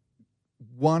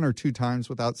 1 or 2 times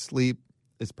without sleep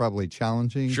is probably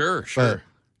challenging. Sure. But,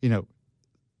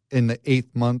 in the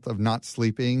 8th month of not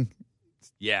sleeping,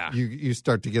 yeah, you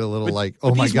start to get a little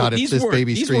oh my God, if this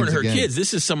baby these screams weren't her again. kids.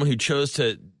 This is someone who chose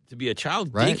to be a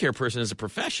child daycare person as a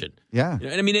profession. Yeah.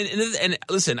 And I mean, and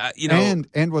listen,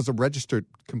 and was a registered,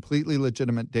 completely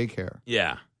legitimate daycare.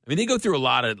 Yeah. I mean, they go through a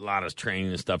lot of training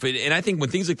and stuff. And I think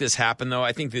when things like this happen, though,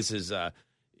 I think this is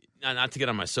not to get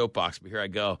on my soapbox, but here I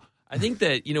go. I think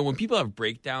that, when people have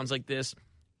breakdowns like this,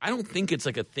 I don't think it's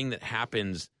like a thing that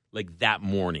happens like that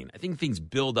morning. I think things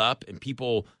build up and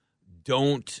people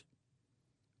don't,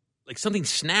 like something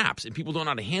snaps and people don't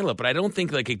know how to handle it. But I don't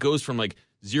think like it goes from like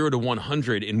 0 to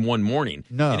 100 in one morning.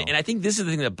 No. And I think this is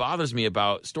the thing that bothers me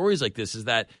about stories like this is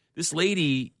that this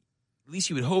lady, at least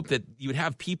you would hope that you would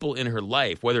have people in her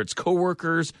life, whether it's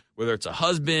coworkers, whether it's a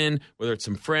husband, whether it's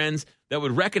some friends, that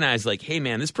would recognize like, hey,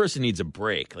 man, this person needs a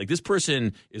break. Like this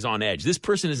person is on edge. This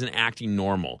person isn't acting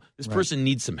normal. This person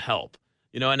needs some help.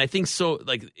 And I think so,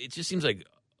 like, it just seems like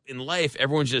in life,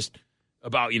 everyone's just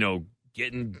about,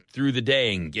 getting through the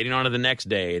day and getting on to the next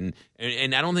day.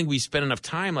 And I don't think we spend enough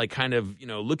time, like, kind of,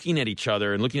 looking at each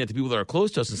other and looking at the people that are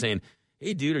close to us and saying,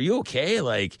 hey, dude, are you okay?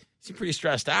 Like, you seem pretty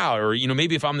stressed out. Or,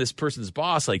 maybe if I'm this person's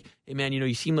boss, like, hey, man,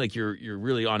 you seem like you're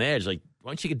really on edge. Like, why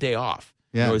don't you take a day off?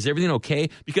 Yeah. Is everything okay?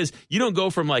 Because you don't go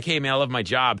from like, hey, man, I love my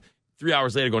job, 3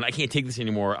 hours later going, I can't take this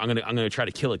anymore. I'm gonna try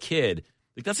to kill a kid.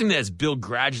 Like, that's something that's built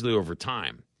gradually over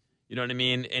time. You know what I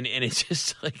mean? And it's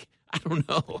just like, I don't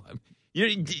know. Do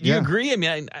you agree? I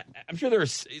mean, I'm sure there are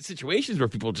situations where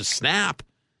people just snap,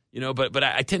 but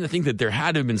I tend to think that there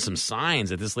had to have been some signs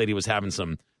that this lady was having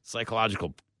some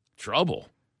psychological trouble.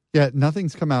 Yeah,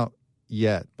 nothing's come out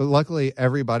yet. But luckily,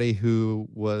 everybody who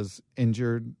was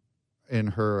injured in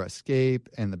her escape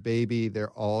and the baby,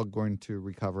 they're all going to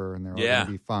recover and they're all going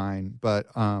to be fine. But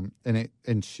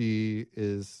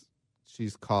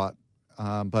she's caught.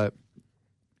 But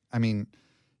I mean,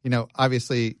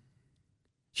 obviously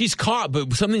she's caught,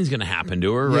 but something's going to happen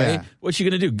to her, right? Yeah. What's she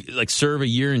going to do? Like serve a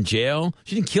year in jail?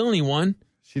 She didn't kill anyone.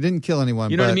 She didn't kill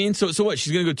anyone. You know what I mean? So what?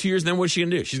 She's going to go 2 years, and then what's she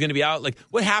going to do? She's going to be out? Like,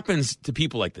 what happens to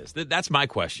people like this? That's my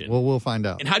question. Well, we'll find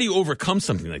out. And how do you overcome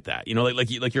something like that?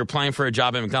 Like you're applying for a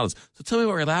job at McDonald's. So tell me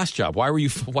about your last job. Why were you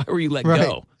let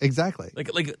go? Exactly.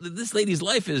 Like this lady's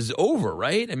life is over,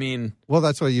 right? I mean, well,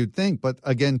 that's what you'd think. But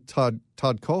again, Todd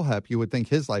Kohlhepp, you would think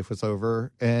his life was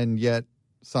over, and yet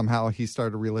somehow he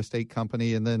started a real estate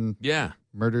company and then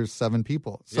murders 7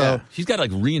 people. So she's got to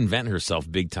like reinvent herself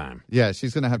big time. Yeah,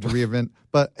 she's going to have to reinvent.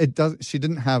 But she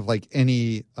didn't have like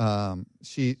any.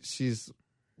 She's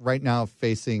right now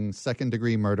facing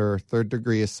 2nd-degree murder,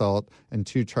 3rd-degree assault, and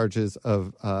 2 charges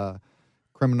of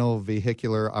criminal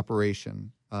vehicular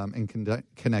operation in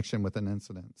connection with an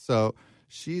incident. So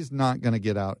she's not going to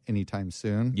get out anytime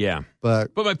soon. Yeah,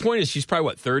 but my point is, she's probably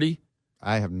what, 30?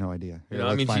 I have no idea.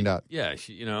 Let's find out. Yeah,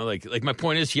 like my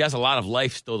point is, she has a lot of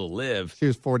life still to live. She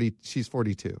was 40. She's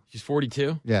 42. She's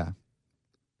 42. Yeah.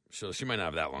 So she might not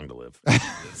have that long to live.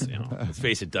 Let's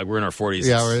face it, Doug. We're in our 40s.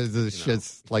 Yeah,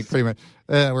 shit's like pretty much.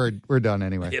 We're done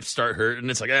anyway. Hips start hurting.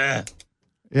 It's like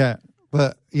Yeah,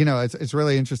 but it's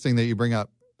really interesting that you bring up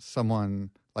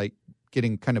someone like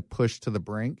getting kind of pushed to the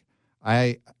brink.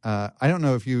 I don't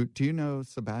know if do you know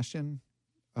Sebastian?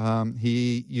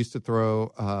 He used to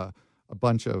throw a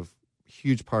bunch of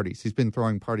huge parties. He's been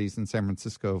throwing parties in San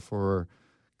Francisco for,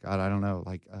 God, I don't know,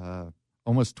 like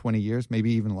almost 20 years,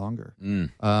 maybe even longer. And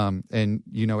Aaron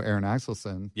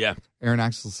Axelson. Yeah. Aaron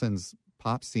Axelson's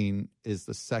pop scene is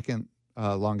the 2nd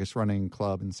longest running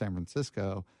club in San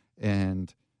Francisco.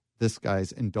 And this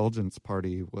guy's Indulgence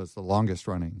Party was the longest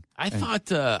running. I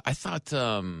thought,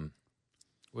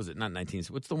 was it not 19?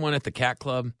 What's the one at the Cat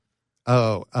Club?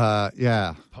 Oh,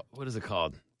 yeah. What is it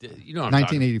called? You know what I'm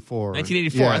 1984.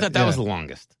 1984. Yeah, I thought that was the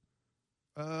longest.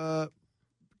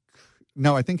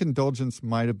 No, I think Indulgence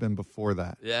might have been before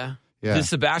that. Yeah? Yeah. Did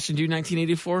Sebastian do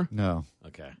 1984? No.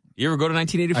 Okay. You ever go to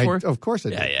 1984? Of course I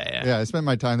did. Yeah. Yeah, I spent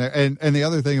my time there. And the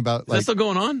other thing about... Is that still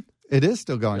going on? It is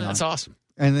still going on. That's awesome.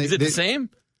 And is it the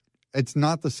same? It's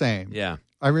not the same. Yeah.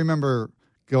 I remember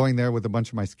going there with a bunch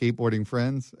of my skateboarding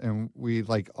friends, and we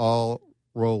like all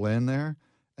roll in there,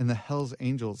 and the Hells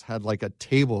Angels had like a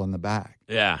table in the back.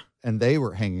 Yeah. And they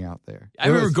were hanging out there. I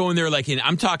remember going there like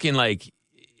I'm talking like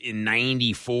in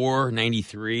 94,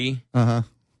 93. Uh-huh. I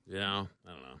don't know.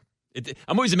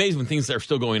 I'm always amazed when things are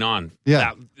still going on.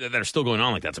 Yeah. That are still going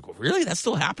on like that. It's like, really? That's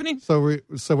still happening? So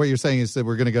what you're saying is that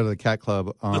we're going to go to the Cat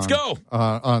Club Let's go.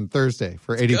 On Thursday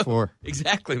for 84.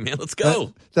 Exactly, man. Let's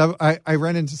go. I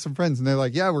ran into some friends, and they're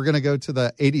like, yeah, we're going to go to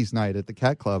the 80s night at the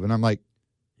Cat Club. And I'm like,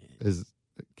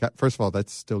 first of all,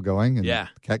 that's still going, and the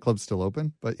Cat Club's still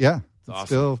open. But yeah, it's awesome.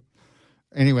 Still.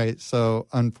 Anyway, so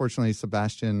unfortunately,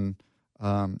 Sebastian,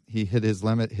 he hit his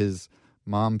limit. His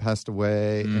mom passed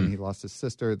away, and he lost his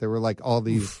sister. There were like all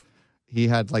these. He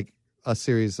had like a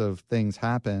series of things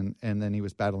happen, and then he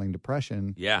was battling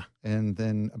depression. Yeah. And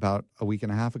then about a week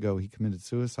and a half ago, he committed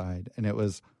suicide, and it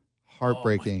was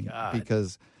heartbreaking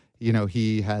because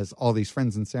he has all these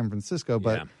friends in San Francisco,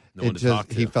 but no one to talk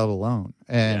to. he felt alone,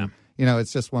 and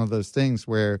it's just one of those things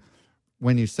where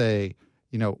when you say,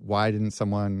 why didn't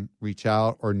someone reach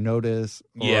out or notice?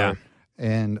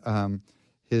 And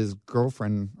his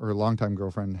girlfriend or longtime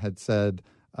girlfriend had said,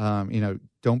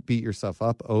 don't beat yourself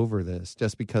up over this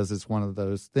just because it's one of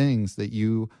those things that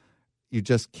you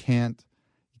just can't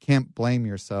blame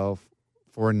yourself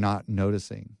for not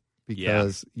noticing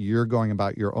because you're going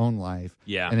about your own life.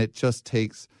 Yeah. And it just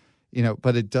takes,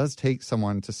 but it does take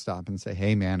someone to stop and say,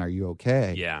 hey, man, are you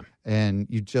okay? Yeah. And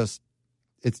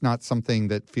it's not something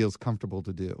that feels comfortable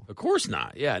to do. Of course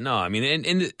not. Yeah, no. I mean,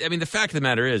 and the fact of the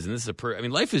matter is, and this is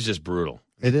life is just brutal.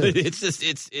 It is. It's just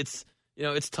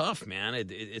it's tough, man.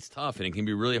 It's tough, and it can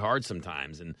be really hard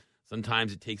sometimes. And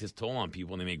sometimes it takes its toll on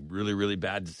people, and they make really, really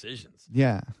bad decisions.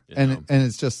 Yeah, and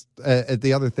it's just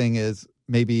the other thing is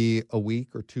maybe a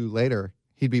week or two later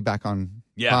he'd be back on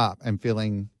top and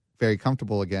feeling very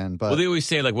comfortable again. But they always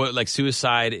say like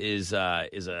suicide is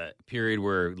a period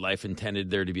where life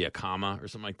intended there to be a comma or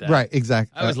something like that. Right,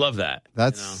 exactly. I always love that.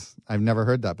 I've never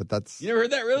heard that, but that's you never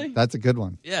heard that really? That's a good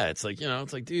one. Yeah, it's like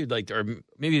dude, like, or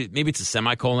maybe it's a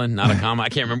semicolon, not a comma. I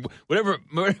can't remember. Whatever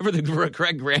the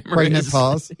correct grammar pregnant is.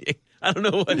 Pause. I don't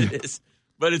know what it is,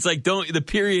 but it's like the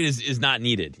period is not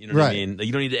needed. You know what I mean? Like,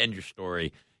 you don't need to end your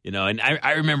story. And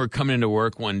I remember coming into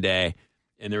work one day,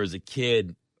 and there was a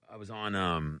kid. I was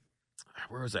on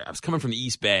where was I? I was coming from the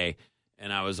East Bay,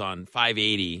 and I was on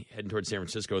 580 heading towards San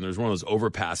Francisco, and there was one of those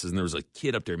overpasses, and there was a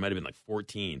kid up there. He might have been like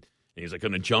 14, and he was like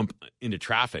going to jump into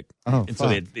traffic. So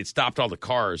they'd stopped all the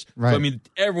cars. Right. So,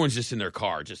 everyone's just in their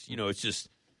car. Just it's just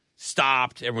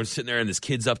stopped. Everyone's sitting there, and this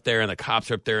kid's up there, and the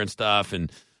cops are up there and stuff,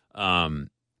 and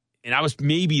I was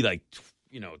maybe like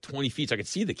 20 feet, so I could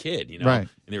see the kid. Right. And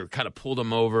they were kind of pulled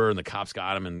him over, and the cops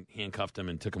got him and handcuffed him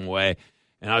and took him away.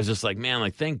 And I was just like, man,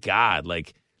 like, thank God,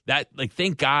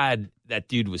 thank God that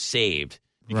dude was saved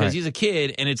because he's a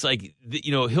kid, and it's like,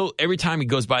 he'll every time he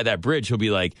goes by that bridge, he'll be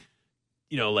like,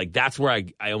 that's where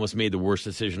I almost made the worst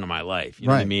decision of my life. You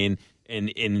know what I mean? And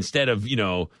instead of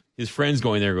his friends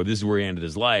going there and go, this is where he ended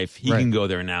his life, he can go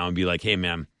there now and be like, hey,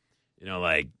 man, it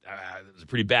was a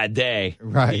pretty bad day,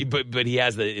 right? But he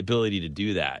has the ability to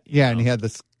do that. Yeah, and he had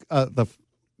this.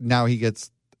 Now he gets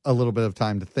a little bit of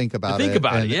time to think about it,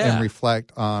 and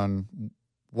reflect on.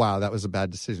 Wow, that was a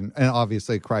bad decision, and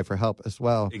obviously cry for help as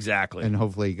well. Exactly, and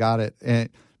hopefully he got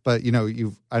it. But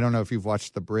I don't know if you've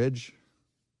watched The Bridge.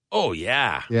 Oh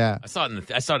yeah, yeah. I saw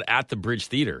it at the Bridge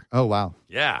Theater. Oh wow,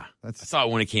 yeah. I saw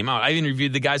it when it came out. I even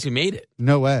interviewed the guys who made it.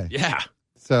 No way. Yeah.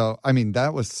 So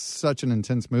that was such an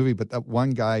intense movie. But that one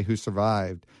guy who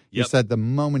survived, he said the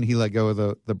moment he let go of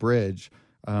the bridge,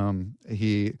 and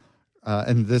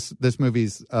this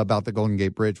movie's about the Golden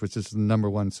Gate Bridge, which is the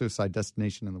 #1 suicide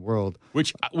destination in the world.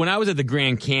 Which, when I was at the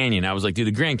Grand Canyon, I was like, dude,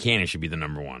 the Grand Canyon should be the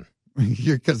 #1.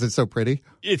 Because it's so pretty?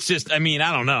 It's just, I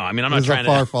don't know. I'm not trying to...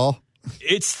 far fall?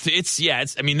 It's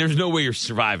there's no way you're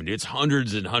surviving, dude. It's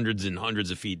hundreds and hundreds and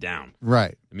hundreds of feet down.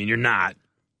 Right. You're not.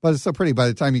 But it's so pretty. By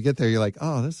the time you get there, you're like,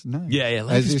 oh, this is nice. Yeah,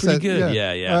 life is pretty good.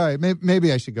 Yeah. All right,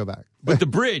 maybe I should go back. But The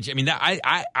Bridge,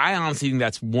 I honestly think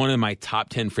that's one of my top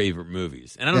 10 favorite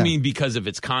movies. And I don't mean because of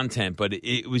its content, but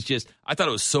it was just, I thought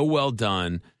it was so well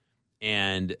done,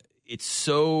 and it's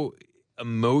so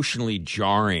emotionally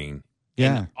jarring.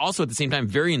 Yeah. And also at the same time,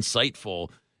 very insightful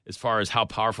as far as how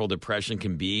powerful depression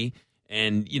can be.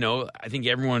 And, I think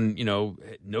everyone,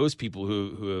 knows people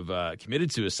who have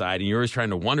committed suicide, and you're always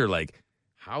trying to wonder, like,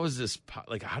 how is this,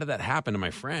 how did that happen to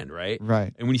my friend, right?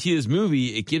 Right. And when you see this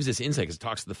movie, it gives this insight because it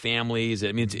talks to the families.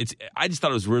 I just thought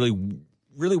it was really,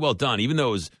 really well done, even though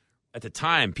it was, at the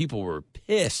time, people were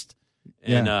pissed.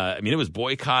 And, it was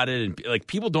boycotted, and,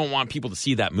 people don't want people to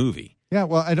see that movie. Yeah,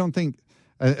 well, I don't think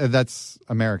that's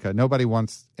America. Nobody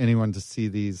wants anyone to see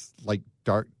these,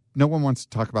 dark, no one wants to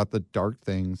talk about the dark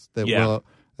things that will,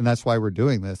 and that's why we're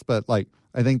doing this. But, I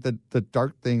think that the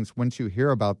dark things, once you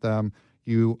hear about them,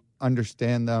 you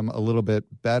understand them a little bit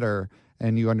better,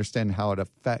 and you understand how it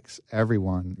affects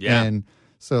everyone. Yeah. And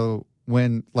so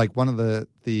when one of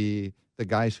the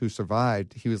guys who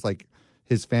survived, he was like,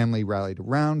 his family rallied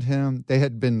around him. They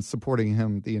had been supporting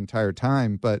him the entire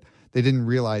time, but they didn't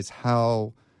realize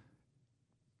how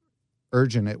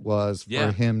urgent it was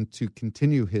for him to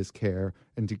continue his care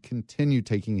and to continue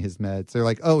taking his meds. They're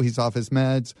like, oh, he's off his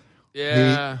meds.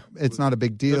 Yeah. It's not a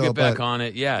big deal. He'll get back on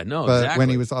it. Yeah, no, but exactly. when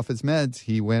he was off his meds,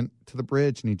 he went to the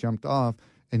bridge and he jumped off.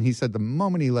 And he said the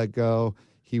moment he let go,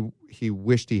 he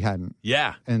wished he hadn't.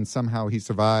 Yeah. And somehow he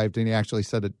survived. And he actually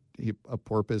said a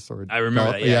porpoise or I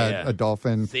remember that. Yeah. A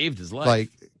dolphin saved his life.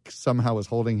 Somehow was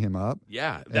holding him up.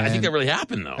 Yeah. I think that really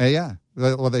happened, though. Yeah.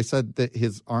 Well, they said that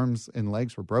his arms and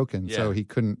legs were broken, so he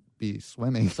couldn't be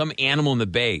swimming. Some animal in the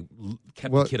bay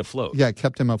kept the kid afloat. Yeah,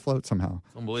 kept him afloat somehow.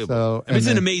 It's unbelievable. So, it's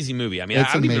an amazing movie. I mean, it's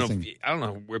I don't amazing. even know. I don't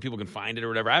know where people can find it or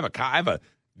whatever. I have a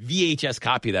VHS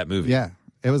copy of that movie. Yeah,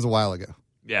 it was a while ago.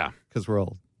 Yeah, because we're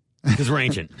old. Because we're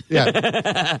ancient.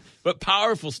 Yeah. But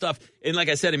powerful stuff. And like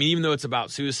I said, I mean, even though it's about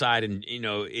suicide and,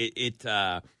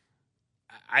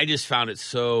 I just found it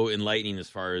so enlightening as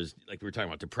far as, like we were talking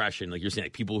about depression, like you're saying,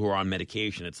 like people who are on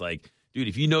medication. It's like, dude,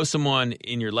 if you know someone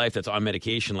in your life that's on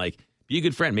medication, like be a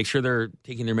good friend. Make sure they're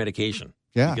taking their medication.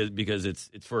 Yeah. Because it's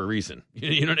for a reason.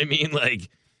 You know what I mean? Like,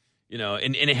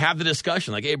 and have the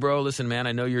discussion. Like, hey, bro, listen, man,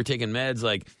 I know you're taking meds.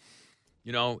 Like,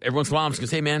 every once in a while I'm just going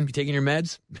to say, man, you taking your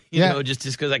meds? Just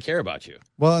because I care about you.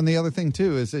 Well, and the other thing,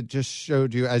 too, is it just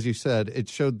showed you, as you said, it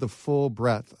showed the full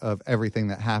breadth of everything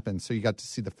that happened. So you got to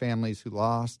see the families who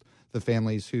lost, the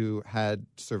families who had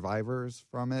survivors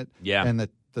from it, and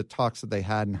the talks that they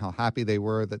had and how happy they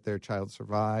were that their child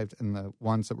survived, and the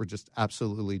ones that were just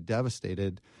absolutely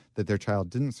devastated that their child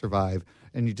didn't survive.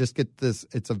 And you just get this,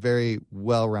 it's a very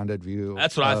well-rounded view.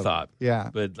 That's what I thought. Yeah.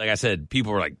 But like I said,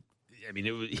 people were like, I mean,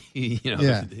 it was,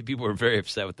 people were very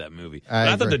upset with that movie.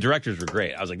 I thought the directors were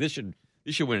great. I was like, this should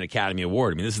win an Academy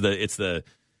Award. I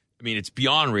mean, it's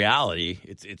beyond reality.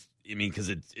 Because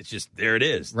it's just, there it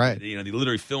is. Right. They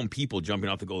literally filmed people jumping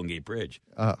off the Golden Gate Bridge.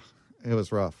 It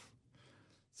was rough.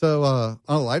 So on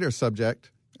a lighter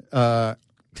subject,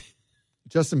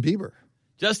 Justin Bieber.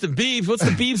 Justin Biebs, what's the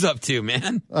Biebs up to,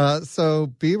 man? So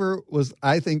Bieber was,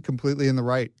 I think, completely in the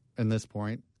right in this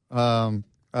point.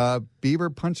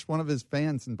 Bieber punched one of his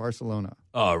fans in Barcelona.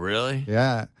 Oh, really?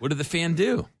 Yeah. What did the fan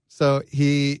do? So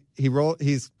he's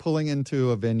pulling into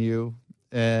a venue,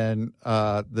 and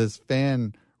this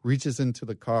fan reaches into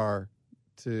the car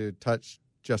to touch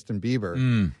Justin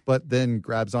Bieber, but then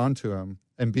grabs onto him.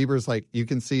 And Bieber's like, you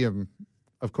can see him.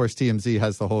 Of course, TMZ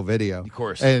has the whole video. Of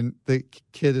course. And the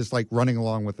kid is like running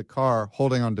along with the car,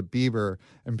 holding on to Bieber,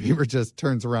 and Bieber just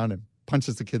turns around and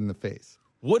punches the kid in the face.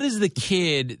 What is the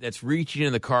kid that's reaching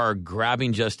in the car,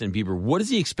 grabbing Justin Bieber? What does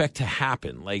he expect to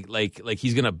happen? Like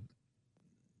he's gonna,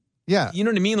 yeah, you know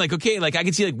what I mean? Like, okay, like I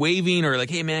can see like waving or like,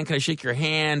 hey man, can I shake your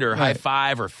hand or high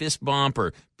five or fist bump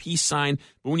or peace sign?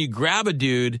 But when you grab a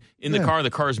dude in the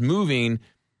car's moving.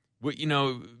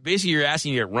 Basically you're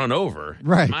asking you to get run over,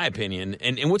 right? In my opinion.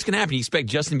 And what's going to happen? You expect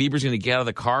Justin Bieber's going to get out of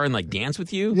the car and like dance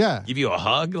with you? Yeah. Give you a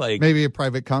hug? Like maybe a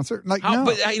private concert? Like, no.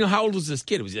 But how old was this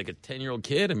kid? Was he like a 10-year-old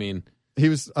kid? I mean, he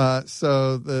was.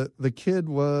 So the kid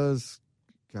was.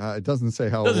 God, it doesn't say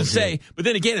how old. Doesn't say. But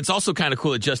then again, it's also kind of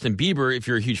cool that Justin Bieber, if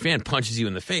you're a huge fan, punches you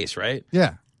in the face, right?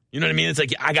 Yeah. You know what I mean? It's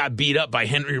like I got beat up by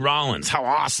Henry Rollins. How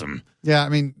awesome! Yeah, I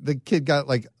mean the kid got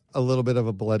like a little bit of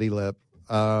a bloody lip.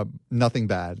 Nothing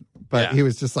bad, but he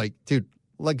was just like, dude,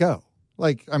 let go.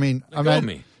 Like, I mean, let go of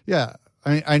me. Yeah.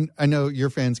 I mean, I know your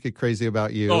fans get crazy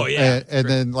about you. Oh, yeah. And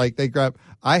then, like, they grab.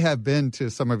 I have been to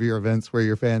some of your events where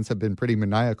your fans have been pretty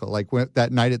maniacal. Like,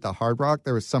 that night at the Hard Rock,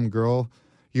 there was some girl,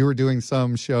 you were doing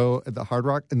some show at the Hard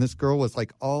Rock, and this girl was,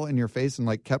 like, all in your face and,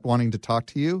 like, kept wanting to talk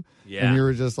to you. Yeah. And you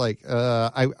were just like,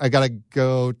 I got to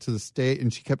go to the stage.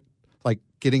 And she kept, like,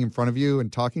 getting in front of you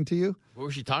and talking to you. What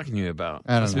was she talking to you about?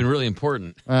 It's been really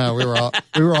important. We were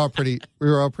all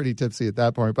pretty tipsy at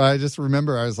that point. But I just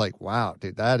remember I was like, wow,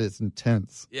 dude, that is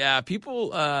intense. Yeah,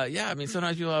 people. I mean,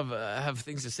 sometimes people have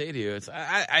things to say to you. It's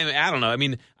I don't know. I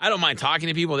mean, I don't mind talking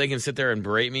to people. They can sit there and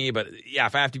berate me. But yeah,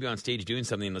 if I have to be on stage doing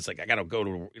something, it's like I got to go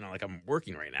to like I'm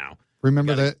working right now.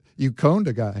 Remember that you coned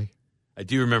a guy. I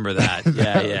do remember that.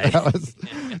 Yeah. That was,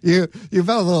 you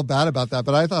felt a little bad about that,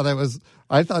 but I thought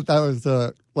that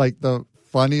was like the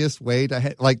funniest way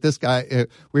to like this guy.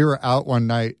 We were out one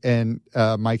night and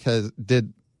Mike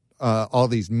did all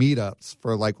these meetups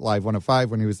for like Live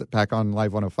 105 when he was back on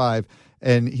Live 105,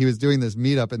 and he was doing this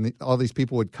meetup, and all these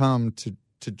people would come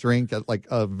to drink at like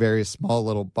a very small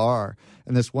little bar,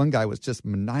 and this one guy was just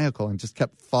maniacal and just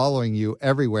kept following you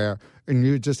everywhere, and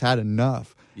you just had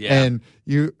enough. Yeah. And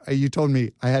you told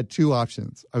me I had two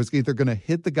options. I was either going to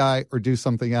hit the guy or do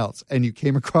something else. And you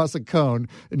came across a cone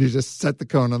and you just set the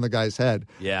cone on the guy's head.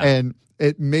 Yeah. And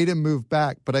it made him move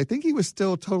back. But I think he was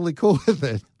still totally cool with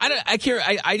it. I care.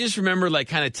 I just remember like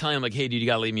kind of telling him like, hey, dude, you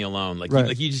got to leave me alone. Like,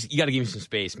 right. you got to give me some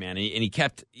space, man. And he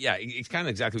kept, it's kind of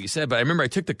exactly what you said. But I remember I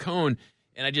took the cone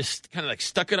and I just kind of like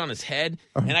stuck it on his head,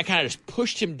 and I kind of just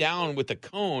pushed him down with the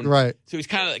cone. Right. So he's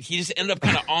kind of like, he just ended up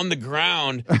kind of on the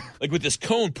ground, like with this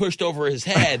cone pushed over his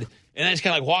head, and I just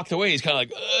kind of like walked away. He's kind of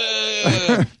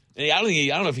like, ugh. And I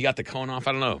don't know if he got the cone off.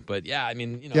 I don't know, but yeah, I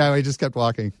mean, Yeah, he just kept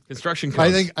walking. Construction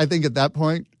cones. I think at that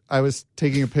point, I was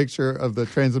taking a picture of the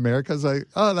Transamerica. Like,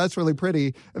 oh, that's really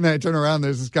pretty. And then I turn around,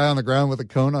 there's this guy on the ground with a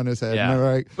cone on his head. Yeah. And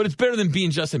they're like, but it's better than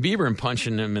being Justin Bieber and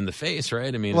punching him in the face,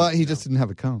 right? I mean, well, he just didn't have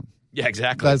a cone. Yeah,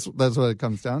 exactly. That's what it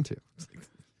comes down to.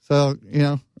 So,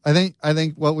 I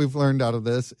think what we've learned out of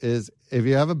this is if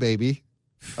you have a baby,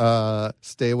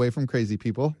 stay away from crazy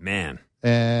people. Man.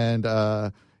 And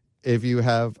if you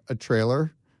have a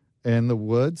trailer in the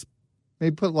woods,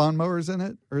 maybe put lawnmowers in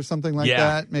it or something like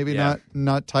that. Maybe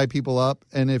not tie people up.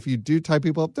 And if you do tie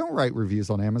people up, don't write reviews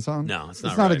on Amazon. No, it's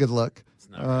not not right. a good look. It's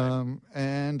not right.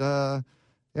 And I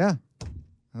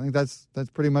think that's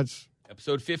pretty much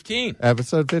Episode 15.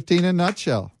 Episode 15 in a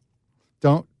nutshell.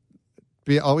 Don't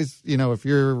be always, if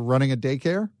you're running a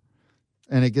daycare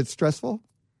and it gets stressful,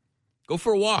 Go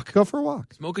for a walk. go for a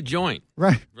walk. Smoke a joint.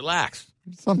 Right. Relax.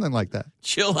 Something like that.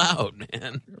 Chill out,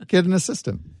 man. Get an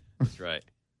assistant. That's right.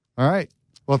 All right.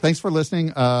 Well, thanks for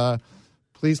listening.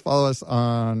 Please follow us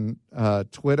on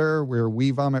Twitter. We're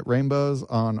We Vomit Rainbows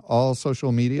on all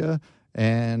social media,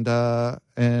 and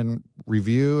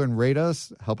review and rate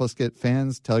us. Help us get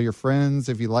fans. Tell your friends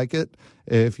if you like it.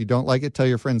 If you don't like it, tell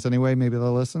your friends anyway. Maybe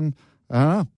they'll listen. I don't know.